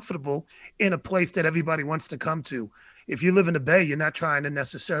very comfortable in a place that everybody wants to come to. If you live in the Bay, you're not trying to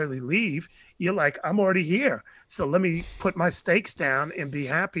necessarily leave. You're like, I'm already here. So let me put my stakes down and be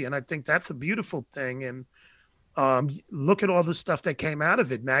happy. And I think that's a beautiful thing. And look at all the stuff that came out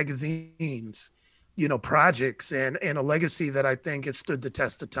of it, magazines, projects, and a legacy that I think has stood the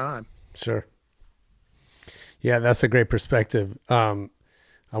test of time. Sure. Yeah, that's a great perspective. I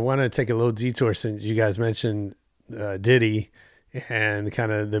want to take a little detour since you guys mentioned Diddy and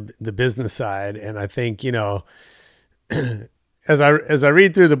kind of the business side. And I think, as I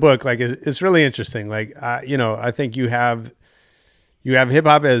read through the book, like it's really interesting. Like, I think you have hip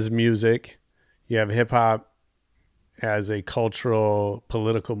hop as music, you have hip hop as a cultural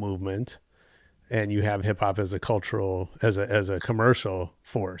political movement, and you have hip hop as a cultural, as a commercial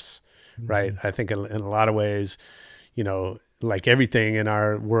force, right? I think in a lot of ways, like everything in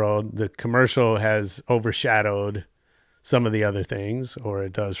our world, the commercial has overshadowed some of the other things, or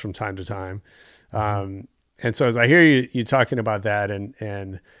it does from time to time. And so as I hear you talking about that,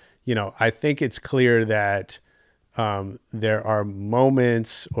 and I think it's clear that there are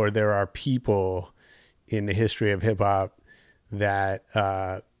moments, or there are people in the history of hip hop that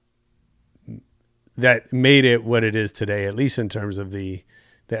made it what it is today, at least in terms of the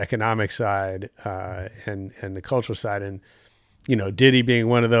economic side and the cultural side. And Diddy being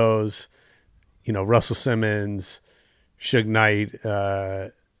one of those, Russell Simmons, Suge Knight,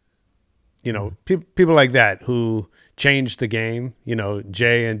 people like that who changed the game,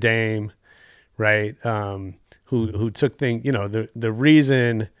 Jay and Dame, right? Who took things, the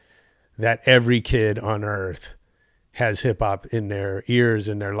reason that every kid on earth has hip hop in their ears,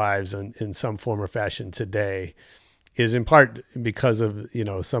 in their lives in some form or fashion today is in part because of,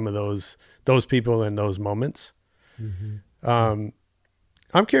 some of those people in those moments.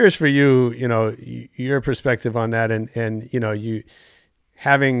 I'm curious for you, your perspective on that and you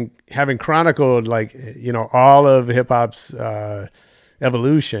having chronicled all of hip hop's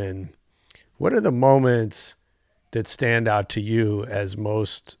evolution. What are the moments that stand out to you as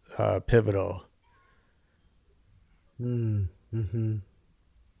most pivotal?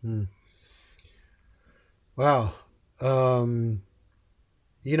 Wow.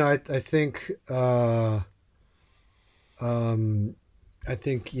 I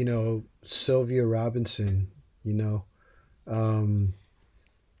think Sylvia Robinson, um,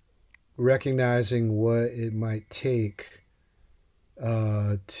 recognizing what it might take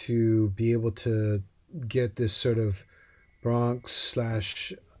to be able to get this sort of Bronx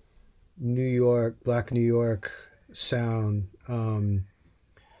slash New York, Black New York sound, to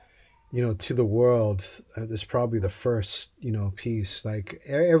the world. Is probably the first, piece. Like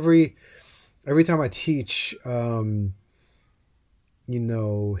every time I teach,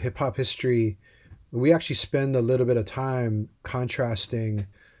 hip hop history, we actually spend a little bit of time contrasting,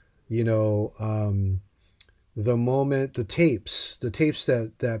 you know, um, the tapes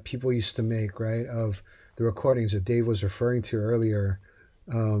that people used to make, right, of the recordings that Dave was referring to earlier,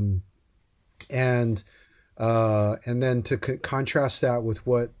 um, and and then to contrast that with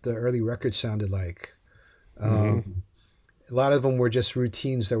what the early records sounded like. Um, a lot of them were just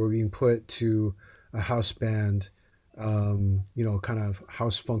routines that were being put to a house band, kind of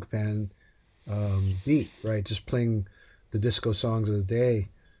house funk band beat, right? Just playing the disco songs of the day.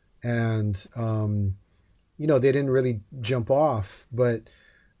 And, they didn't really jump off, but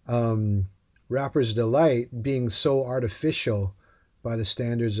Rapper's Delight being so artificial by the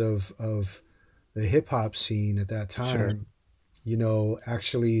standards of the hip hop scene at that Sure. time,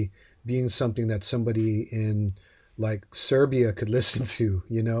 actually being something that somebody in like Serbia could listen to,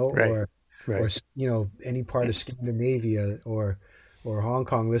 Right. or Right. any part of Scandinavia or Hong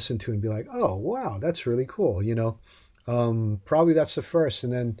Kong listen to and be like, oh wow, that's really cool, probably that's the first.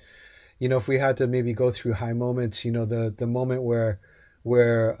 And then, if we had to maybe go through high moments, the moment where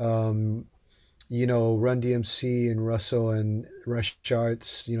Run DMC and Russell and Rush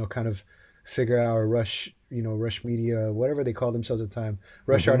Arts, kind of figure out, or Rush Media, whatever they called themselves at the time,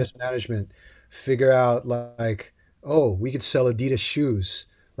 Rush Mm-hmm. Artist Management, figure out like, oh, we could sell Adidas shoes.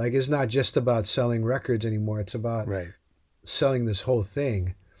 Like it's not just about selling records anymore. It's about Right. selling this whole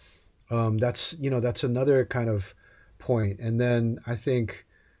thing. That's another kind of point. And then I think,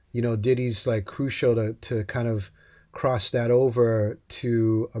 Diddy's like crucial to kind of cross that over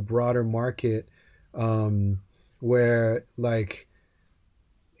to a broader market, um, where like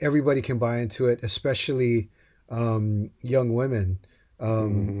everybody can buy into it, especially young women.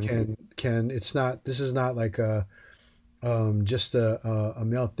 Mm-hmm. Can It's not, this is not like just a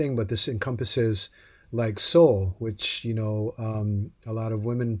male thing, but this encompasses like soul, which a lot of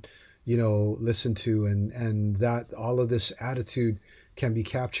women listen to, and that all of this attitude can be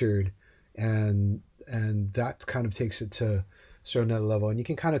captured, and that kind of takes it to a certain other level, and you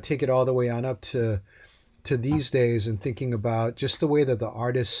can kind of take it all the way on up to these days, and thinking about just the way that the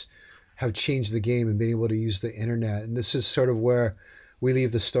artists have changed the game and been able to use the internet. And this is sort of where we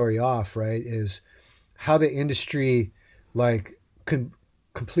leave the story off, right? Is how the industry like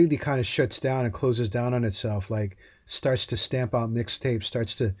completely kind of shuts down and closes down on itself, like starts to stamp out mixtapes,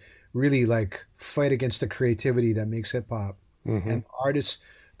 starts to really like fight against the creativity that makes hip hop, Mm-hmm. and artists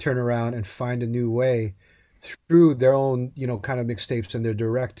turn around and find a new way through their own kind of mixtapes and their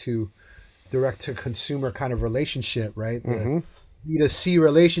direct to consumer kind of relationship, right? The Mm-hmm. B2C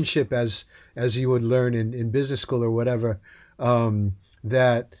relationship, as you would learn in business school or whatever,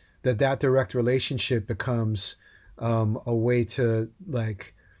 that that direct relationship becomes a way to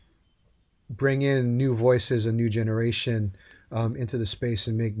like bring in new voices, a new generation into the space,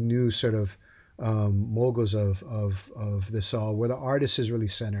 and make new sort of moguls of this all, where the artist is really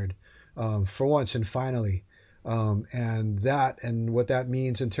centered for once and finally, and what that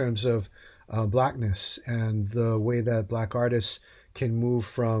means in terms of blackness and the way that black artists can move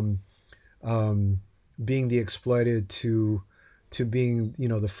from um, being the exploited to being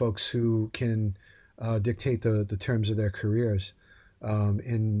the folks who can dictate the terms of their careers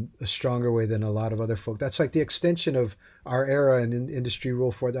in a stronger way than a lot of other folk. That's like the extension of our era in Industry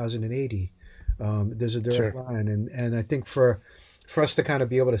Rule 4080. There's a direct line, and I think for us to kind of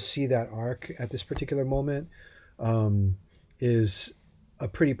be able to see that arc at this particular moment is a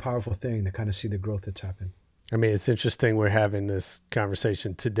pretty powerful thing to kind of see the growth that's happened. I mean, it's interesting we're having this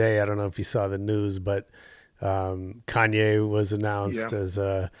conversation today. I don't know if you saw the news, but Kanye was announced as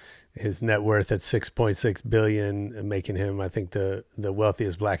his net worth at $6.6 billion, making him, I think, the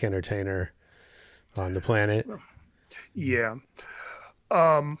wealthiest black entertainer on the planet. Yeah.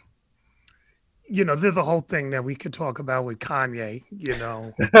 There's a whole thing that we could talk about with Kanye,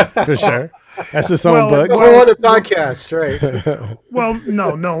 For sure. That's his own book. A whole other podcast, right? Well,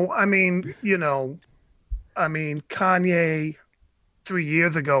 no. I mean, Kanye 3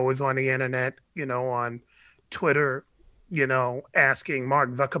 years ago was on the internet, on Twitter, asking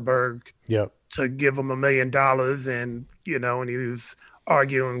Mark Zuckerberg to give him $1 million, and and he was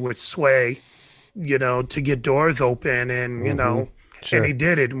arguing with Sway, to get doors open, and Sure. and he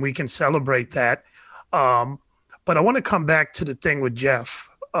did it, and we can celebrate that. But I want to come back to the thing with Jeff,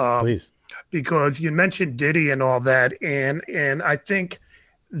 Please, because you mentioned Diddy and all that, and I think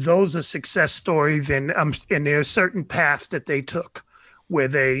those are success stories, and there are certain paths that they took where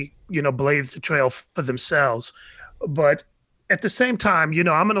they blazed a trail for themselves. But at the same time,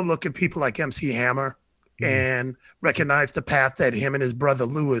 I'm going to look at people like MC Hammer and recognize the path that him and his brother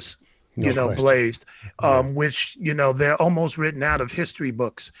Lewis blazed, which, they're almost written out of history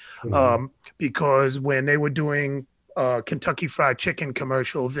books, because when they were doing Kentucky Fried Chicken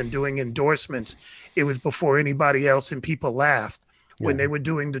commercials and doing endorsements, it was before anybody else, and people laughed when they were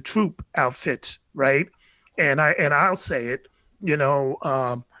doing the troop outfits, right? And I'll say it,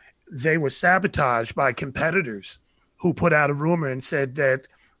 they were sabotaged by competitors who put out a rumor and said that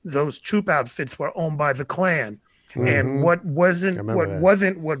those troop outfits were owned by the Klan. And what wasn't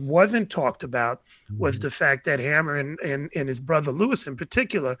talked about was the fact that Hammer and his brother Lewis in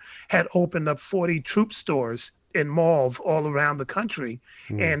particular had opened up 40 troop stores in malls all around the country.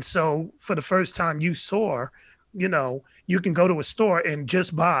 And so for the first time you saw, you can go to a store and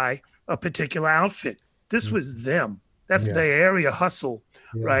just buy a particular outfit. This was them. That's the area hustle,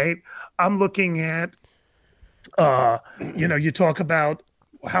 right? I'm looking at, you talk about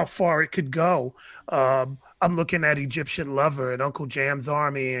how far it could go. I'm looking at Egyptian Lover and Uncle Jam's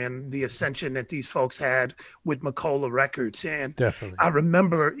Army and the ascension that these folks had with Macola Records. And definitely, I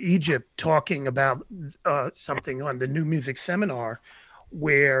remember Egypt talking about something on the New Music Seminar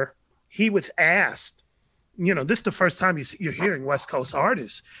where he was asked, this is the first time you're hearing West Coast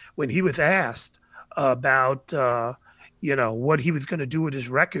artists, when he was asked about what he was going to do with his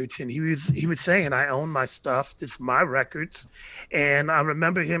records, and he was saying, I own my stuff, this is my records. And I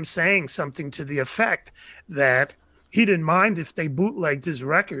remember him saying something to the effect that he didn't mind if they bootlegged his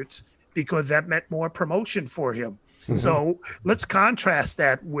records because that meant more promotion for him. So let's contrast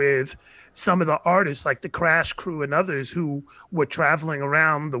that with some of the artists like the Crash Crew and others who were traveling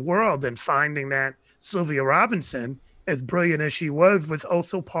around the world and finding that Sylvia Robinson, as brilliant as she was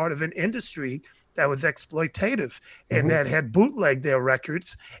also part of an industry that was exploitative and that had bootlegged their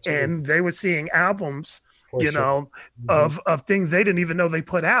records, and they were seeing albums, of things they didn't even know they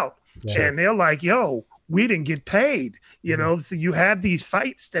put out. And they're like, yo, we didn't get paid, so you had these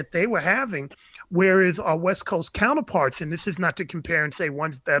fights that they were having, whereas our West Coast counterparts, and this is not to compare and say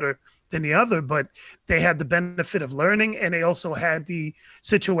one's better than the other, but they had the benefit of learning, and they also had the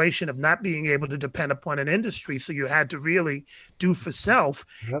situation of not being able to depend upon an industry. So you had to really do for self.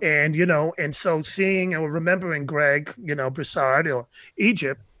 And, and so seeing or remembering Greg, Broussard or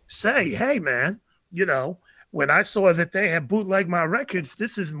Egypt say, hey, man, when I saw that they had bootlegged my records,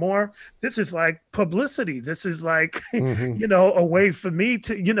 this is like publicity. This is like, a way for me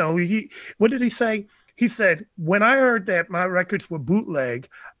to, what did he say? He said, when I heard that my records were bootleg,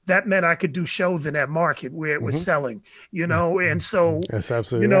 that meant I could do shows in that market where it was selling, and so, that's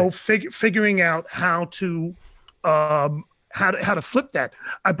absolutely figuring out how to flip that.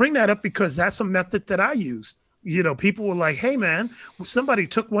 I bring that up because that's a method that I used. People were like, hey man, somebody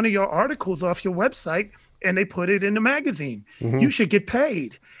took one of your articles off your website and they put it in the magazine. You should get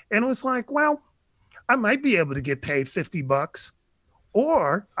paid. And it was like, well, I might be able to get paid $50,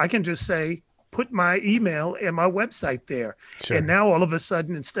 or I can just say, put my email and my website there. Sure. And now all of a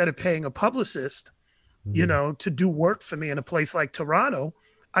sudden, instead of paying a publicist, to do work for me in a place like Toronto,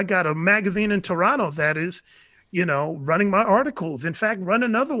 I got a magazine in Toronto that is, running my articles. In fact, run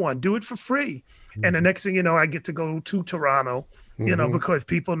another one, do it for free. And the next thing you know, I get to go to Toronto, because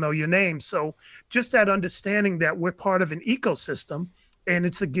people know your name. So just that understanding that we're part of an ecosystem, and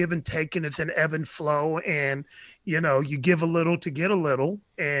it's a give and take, and it's an ebb and flow, and you give a little to get a little,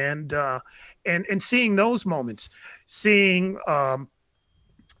 and seeing those moments, seeing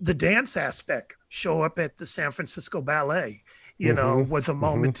the dance aspect, show up at the San Francisco Ballet, you know, was a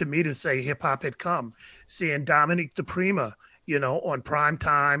moment to me to say hip hop had come. Seeing Dominique DePrima, you know, on prime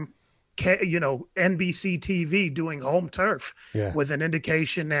time, you know, NBC TV doing home turf was an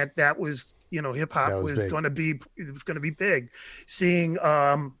indication that that was, you know, hip hop was going to be, it was going to be big. Seeing,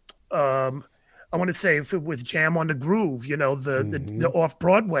 I want to say if it was Jam on the Groove, you know, the off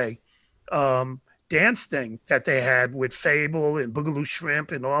Broadway dance thing that they had with Fable and Boogaloo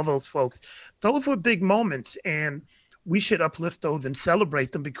Shrimp and all those folks, those were big moments, and we should uplift those and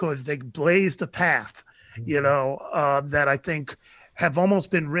celebrate them because they blazed a path, you know, that I think have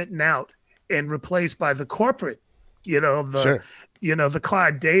almost been written out and replaced by the corporate, you know, the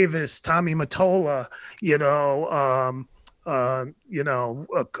Clyde Davis, Tommy Mottola,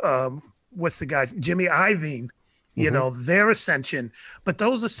 what's the guy's, Jimmy Iovine, you know, their ascension. But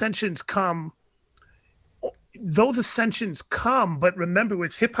those ascensions come, but remember,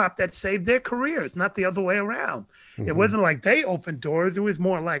 it's hip hop that saved their careers, not the other way around. It wasn't like they opened doors. It was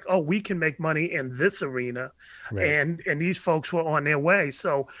more like, oh, we can make money in this arena. And these folks were on their way.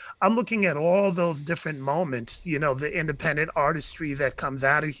 So I'm looking at all those different moments, you know, the independent artistry that comes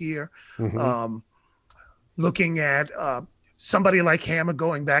out of here. Looking at somebody like Hammer,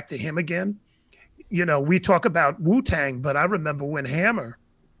 going back to him again. You know, we talk about Wu-Tang, but I remember when Hammer,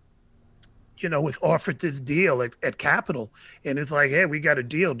 you know, was offered this deal at Capitol, and it's like, hey, we got a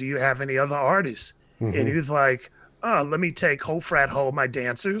deal. Do you have any other artists? And he was like, oh, let me take Ho Frat Ho, my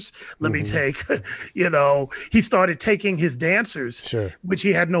dancers. Let me take, you know, he started taking his dancers, which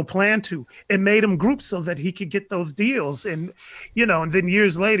he had no plan to, and made them groups so that he could get those deals. And, you know, and then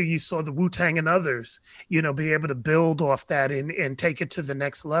years later, you saw the Wu-Tang and others, you know, be able to build off that and take it to the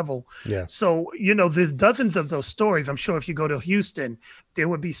next level. So, you know, there's dozens of those stories. I'm sure if you go to Houston, there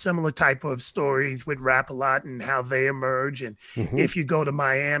would be similar type of stories with Rap-A-Lot and how they emerge. And if you go to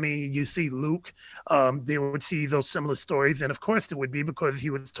Miami, you see Luke, they would see those similar stories. And of course it would be because he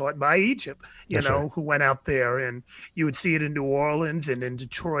was taught by Egypt, you know, who went out there, and you would see it in New Orleans and in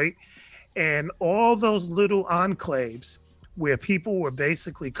Detroit and all those little enclaves where people were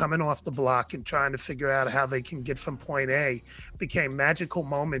basically coming off the block and trying to figure out how they can get from point A, became magical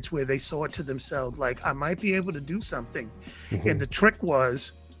moments where they saw it to themselves, like, I might be able to do something. And the trick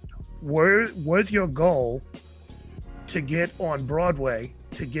was your goal to get on Broadway,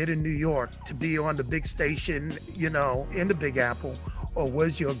 to get in New York, to be on the big station, you know, in the Big Apple, or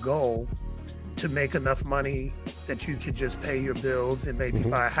was your goal to make enough money that you could just pay your bills and maybe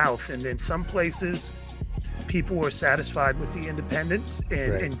buy a house? And in some places, people were satisfied with the independence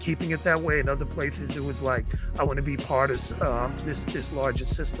and keeping it that way. In other places, it was like, I want to be part of this larger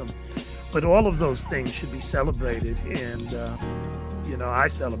system. But all of those things should be celebrated, and you know, I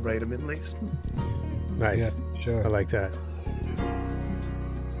celebrate them at least. Nice. I like that.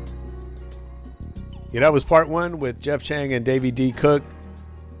 Yeah, that was part one with Jeff Chang and Davey D. Cook,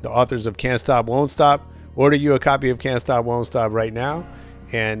 the authors of Can't Stop, Won't Stop. Order you a copy of Can't Stop, Won't Stop right now,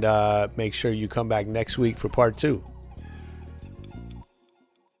 and make sure you come back next week for part two.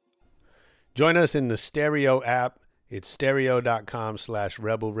 Join us in the Stereo app. It's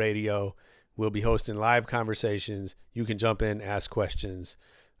stereo.com/Rebel Radio. We'll be hosting live conversations. You can jump in, ask questions,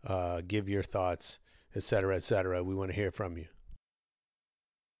 give your thoughts, etc., etc. We want to hear from you.